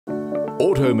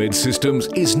Automed Systems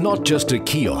is not just a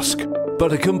kiosk,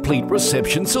 but a complete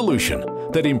reception solution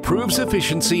that improves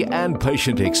efficiency and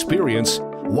patient experience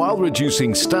while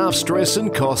reducing staff stress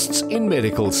and costs in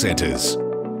medical centres.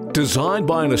 Designed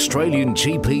by an Australian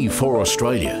GP for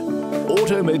Australia,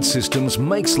 Automed Systems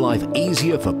makes life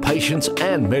easier for patients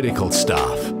and medical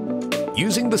staff.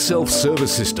 Using the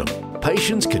self-service system,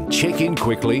 patients can check in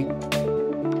quickly,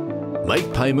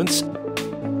 make payments,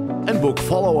 and book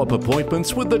follow-up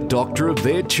appointments with the doctor of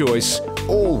their choice,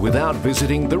 all without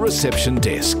visiting the reception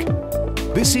desk.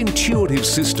 This intuitive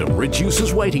system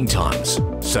reduces waiting times,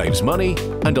 saves money,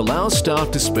 and allows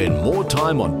staff to spend more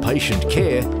time on patient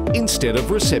care instead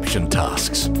of reception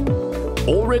tasks.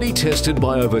 Already tested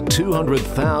by over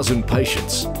 200,000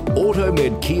 patients,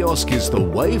 Automed Kiosk is the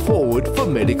way forward for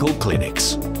medical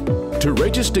clinics. To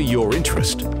register your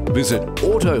interest, visit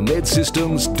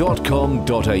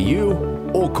automedsystems.com.au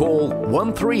or call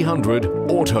 1300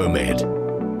 Automed.